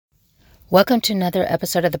Welcome to another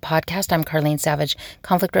episode of the podcast. I'm Carlene Savage,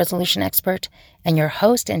 conflict resolution expert and your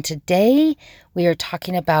host. And today we are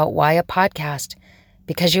talking about why a podcast.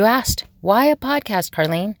 Because you asked, why a podcast,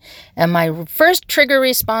 Carlene? And my first trigger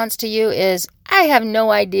response to you is, I have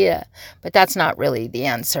no idea. But that's not really the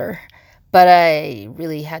answer. But I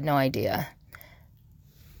really had no idea.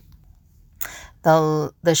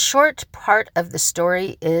 The short part of the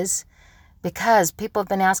story is because people have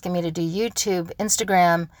been asking me to do YouTube,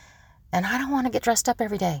 Instagram, and I don't want to get dressed up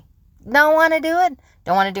every day. Don't want to do it.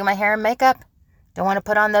 Don't want to do my hair and makeup. Don't want to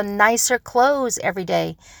put on the nicer clothes every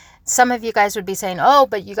day. Some of you guys would be saying, oh,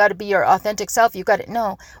 but you got to be your authentic self. You got to,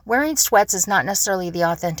 no, wearing sweats is not necessarily the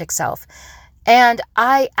authentic self. And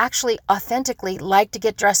I actually authentically like to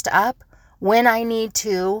get dressed up when I need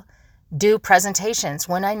to do presentations,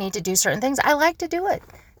 when I need to do certain things. I like to do it.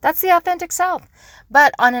 That's the authentic self.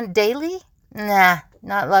 But on a daily, not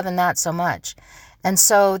loving that so much. And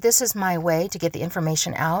so this is my way to get the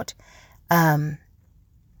information out and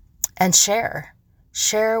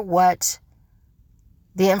share what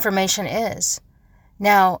the information is.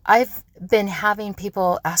 Now, I've been having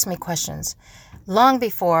people ask me questions long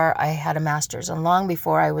before I had a master's and long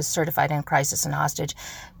before I was certified in crisis and hostage,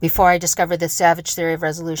 before I discovered the Savage Theory of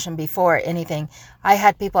Resolution, before anything. I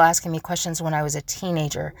had people asking me questions when I was a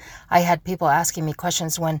teenager. I had people asking me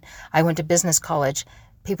questions when I went to business college.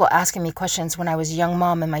 People asking me questions when I was a young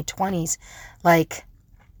mom in my 20s. Like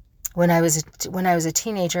when I was a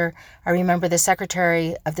teenager, I remember the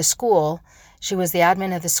secretary of the school. She was the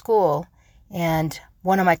admin of the school, and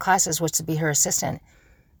one of my classes was to be her assistant.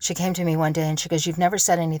 She came to me one day and she goes, "You've never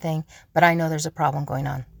said anything, but I know there's a problem going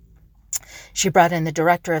on." She brought in the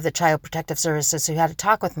director of the Child Protective Services who had to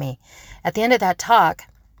talk with me. At the end of that talk,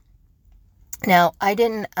 now I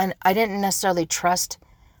didn't necessarily trust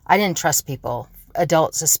people,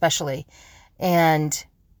 adults especially. And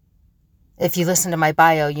if you listen to my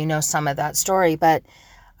bio, you know some of that story. But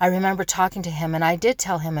I remember talking to him, and I did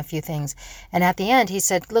tell him a few things. And at the end, he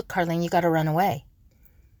said, "Look, Carlene, you got to run away."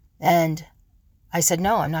 And I said,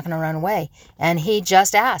 "No, I'm not going to run away." And he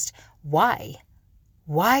just asked, "Why?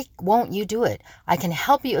 Why won't you do it? I can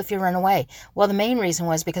help you if you run away." Well, the main reason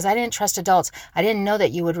was because I didn't trust adults. I didn't know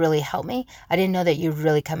that you would really help me. I didn't know that you'd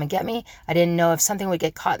really come and get me. I didn't know if something would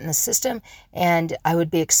get caught in the system and I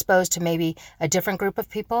would be exposed to maybe a different group of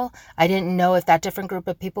people. I didn't know if that different group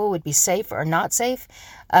of people would be safe or not safe.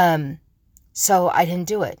 So I didn't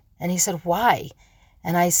do it. And he said, "Why?"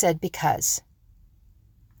 And I said, "Because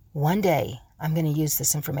one day I'm going to use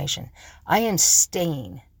this information. I am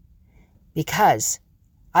staying because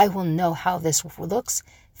I will know how this looks,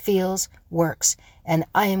 feels, works, and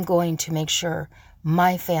I am going to make sure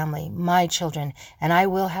my family, my children, and I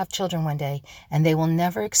will have children one day, and they will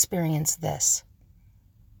never experience this."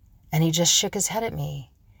 And he just shook his head at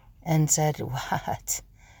me and said, "What?"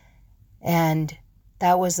 And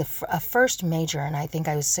that was a first major, and I think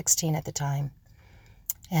I was 16 at the time.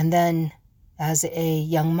 And then as a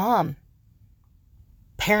young mom,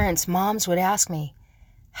 moms would ask me,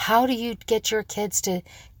 "How do you get your kids to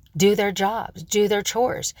do their jobs, do their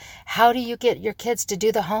chores? How do you get your kids to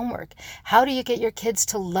do the homework? How do you get your kids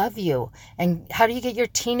to love you? And how do you get your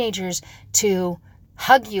teenagers to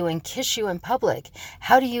hug you and kiss you in public?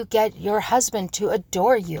 How do you get your husband to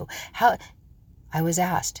adore you?" I was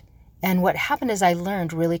asked. And what happened is I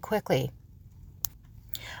learned really quickly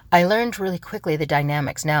the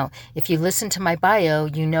dynamics. Now, if you listen to my bio,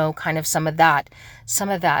 you know kind of some of that.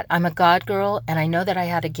 I'm a God girl, and I know that I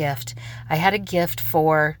had a gift. I had a gift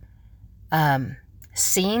for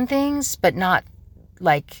seeing things, but not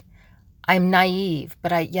like I'm naive,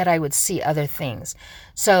 but yet I would see other things.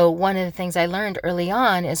 So one of the things I learned early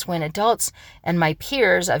on is when adults and my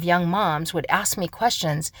peers of young moms would ask me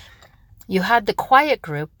questions, you had the quiet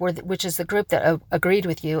group, which is the group that agreed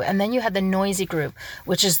with you, and then you had the noisy group,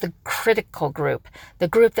 which is the critical group, the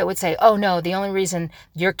group that would say, "Oh no, the only reason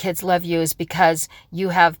your kids love you is because you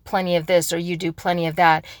have plenty of this or you do plenty of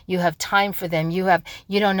that. You have time for them. You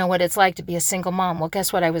don't know what it's like to be a single mom." Well,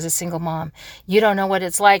 guess what? I was a single mom. You don't know what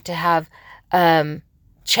it's like to have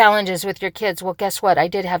challenges with your kids. Well, guess what? I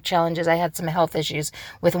did have challenges. I had some health issues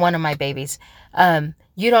with one of my babies.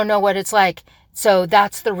 You don't know what it's like. So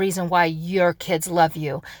that's the reason why your kids love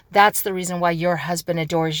you. That's the reason why your husband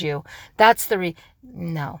adores you.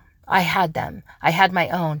 No, I had them. I had my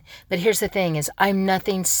own. But here's the thing is I'm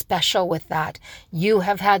nothing special with that. You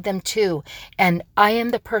have had them too. And I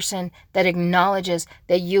am the person that acknowledges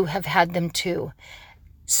that you have had them too.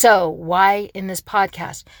 So why in this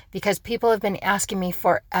podcast? Because people have been asking me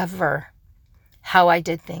forever how I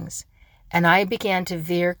did things. And I began to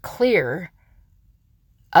veer clear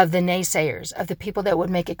of the naysayers, of the people that would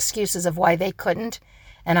make excuses of why they couldn't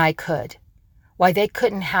and I could, why they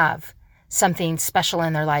couldn't have something special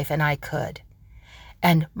in their life and I could.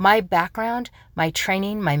 And my background, my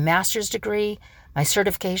training, my master's degree, my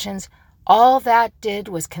certifications, all that did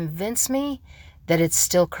was convince me that it's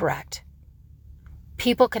still correct.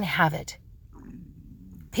 People can have it.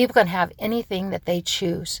 People can have anything that they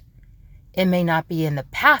choose. It may not be in the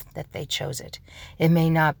path that they chose it. It may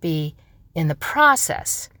not be in the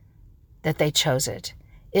process that they chose it.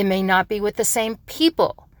 It may not be with the same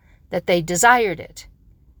people that they desired it.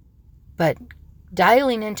 But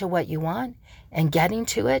dialing into what you want and getting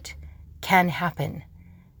to it can happen.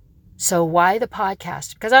 So why the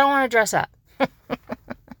podcast? Because I don't want to dress up.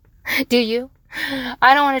 Do you?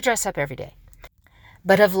 I don't want to dress up every day.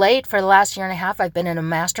 But of late, for the last year and a half, I've been in a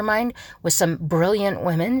mastermind with some brilliant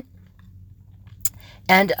women.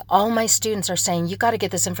 And all my students are saying, you got to get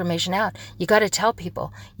this information out. You got to tell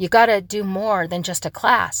people. You got to do more than just a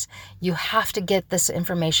class. You have to get this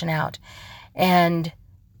information out. And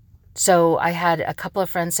so I had a couple of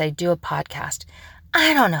friends say, do a podcast.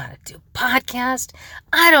 I don't know how to do a podcast.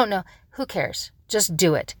 I don't know. Who cares? Just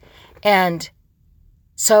do it. And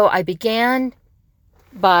so I began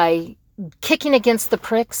by kicking against the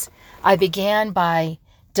pricks. I began by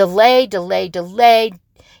delay, deny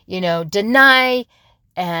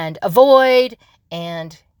and avoid.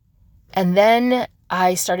 And then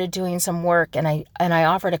I started doing some work and I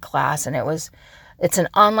offered a class, and it's an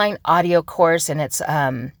online audio course, and it's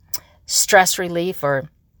stress relief for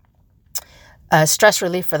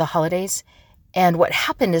the holidays. And what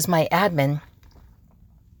happened is my admin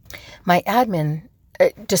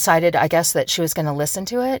decided, I guess, that she was going to listen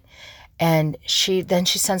to it. And she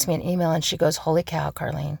sends me an email and she goes, holy cow,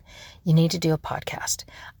 Carlene, you need to do a podcast.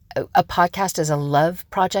 A podcast is a love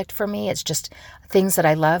project for me. It's just things that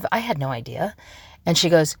I love. I had no idea. And she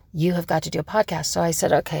goes, you have got to do a podcast. So I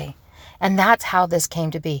said, okay. And that's how this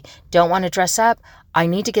came to be. Don't want to dress up. I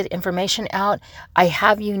need to get information out. I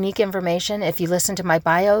have unique information. If you listen to my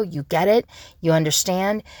bio, you get it. You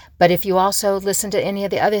understand. But if you also listen to any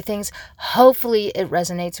of the other things, hopefully it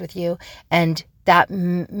resonates with you. And that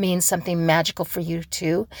means something magical for you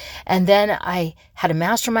too. And then I had a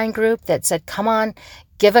mastermind group that said, come on,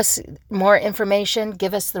 give us more information,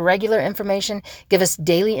 give us the regular information, give us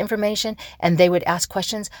daily information. And they would ask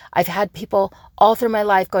questions. I've had people all through my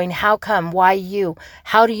life going, how come? Why you?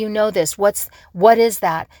 How do you know this? What is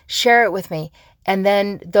that? Share it with me. And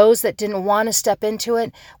then those that didn't want to step into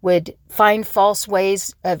it would find false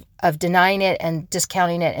ways of denying it and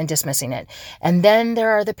discounting it and dismissing it. And then there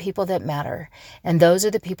are the people that matter. And those are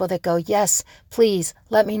the people that go, yes, please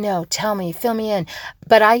let me know. Tell me, fill me in.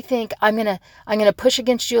 But I think I'm going to push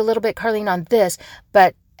against you a little bit, Carlene, on this,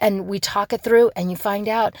 and we talk it through, and you find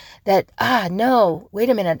out that, no, wait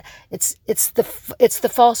a minute. It's the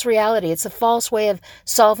false reality. It's a false way of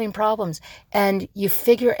solving problems. And you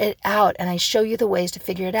figure it out, and I show you the ways to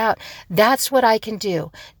figure it out. That's what I can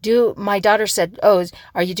do. My daughter said, oh,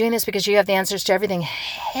 are you doing this because you have the answers to everything?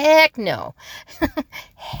 Heck no.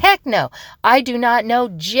 Heck no. I do not know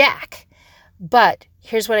jack. But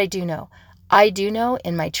here's what I do know. I do know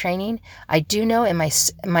in my training, I do know in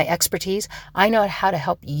my expertise, I know how to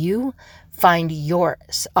help you find your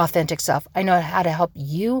authentic self. I know how to help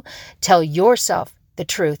you tell yourself the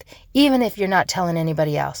truth, even if you're not telling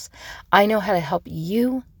anybody else. I know how to help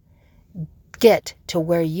you get to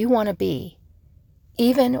where you want to be,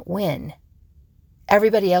 even when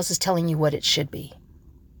everybody else is telling you what it should be.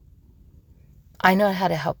 I know how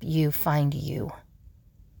to help you find you.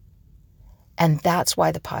 And that's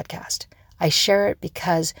why the podcast. I share it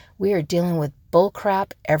because we are dealing with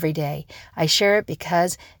bullcrap every day. I share it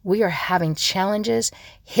because we are having challenges,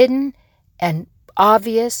 hidden and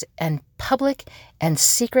obvious and public and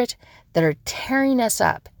secret, that are tearing us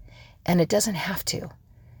up. And it doesn't have to.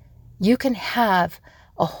 You can have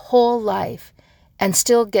a whole life and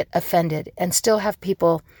still get offended and still have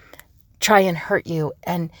people try and hurt you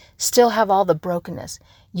and still have all the brokenness.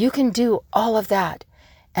 You can do all of that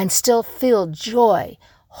and still feel joy,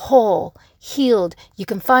 whole, healed. You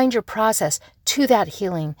can find your process to that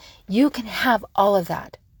healing. You can have all of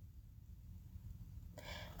that.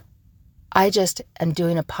 I just am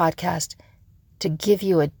doing a podcast to give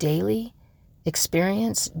you a daily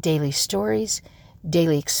experience, daily stories,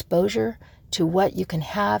 daily exposure to what you can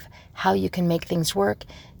have, how you can make things work,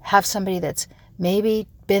 have somebody that's maybe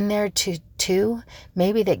been there too,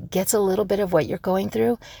 maybe that gets a little bit of what you're going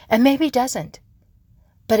through, and maybe doesn't.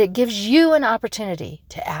 But it gives you an opportunity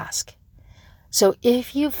to ask. So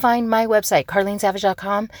if you find my website,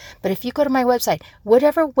 carlenesavage.com, but if you go to my website,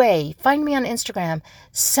 whatever way, find me on Instagram,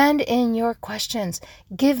 send in your questions,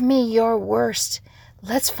 give me your worst.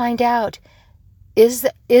 Let's find out, is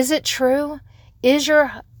it true? Is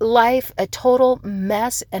your life a total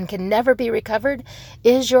mess and can never be recovered?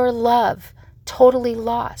 Is your love totally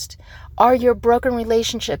lost? Are your broken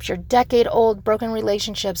relationships, your decade-old broken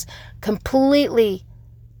relationships, completely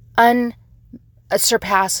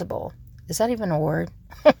unsurpassable? Is that even a word?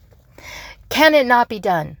 Can it not be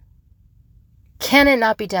done? Can it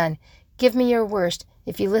not be done? Give me your worst.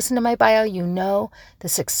 If you listen to my bio, you know the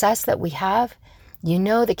success that we have. You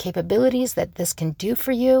know the capabilities that this can do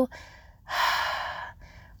for you.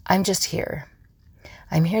 I'm just here.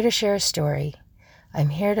 I'm here to share a story. I'm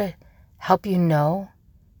here to help you know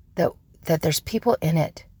that there's people in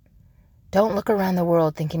it. Don't look around the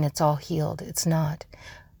world thinking it's all healed. It's not.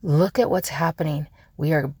 Look at what's happening.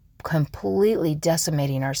 We are completely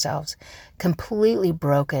decimating ourselves, completely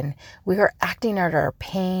broken. We are acting out our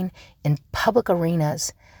pain in public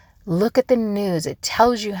arenas. Look at the news. It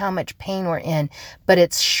tells you how much pain we're in, but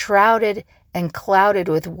it's shrouded and clouded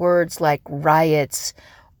with words like riots,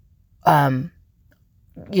 guns,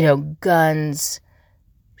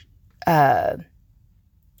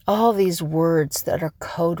 all these words that are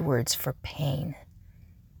code words for pain.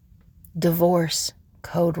 Divorce,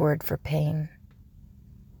 code word for pain.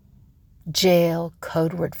 Jail,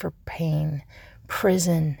 code word for pain.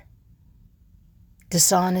 Prison,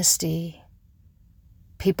 dishonesty,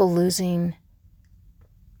 people losing,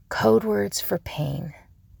 code words for pain.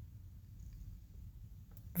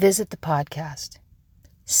 Visit the podcast.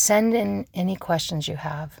 Send in any questions you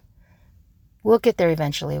have. We'll get there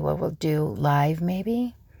eventually. We'll do live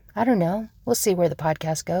maybe. I don't know. We'll see where the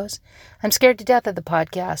podcast goes. I'm scared to death of the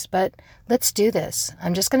podcast, but let's do this.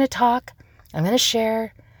 I'm just going to talk. I'm going to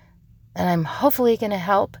share. And I'm hopefully going to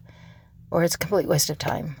help, or it's a complete waste of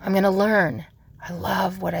time. I'm going to learn. I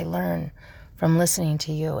love what I learn from listening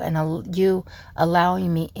to you and you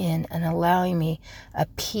allowing me in and allowing me a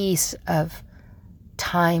piece of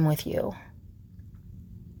time with you.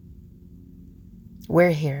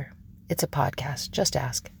 We're here. It's a podcast. Just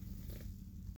ask.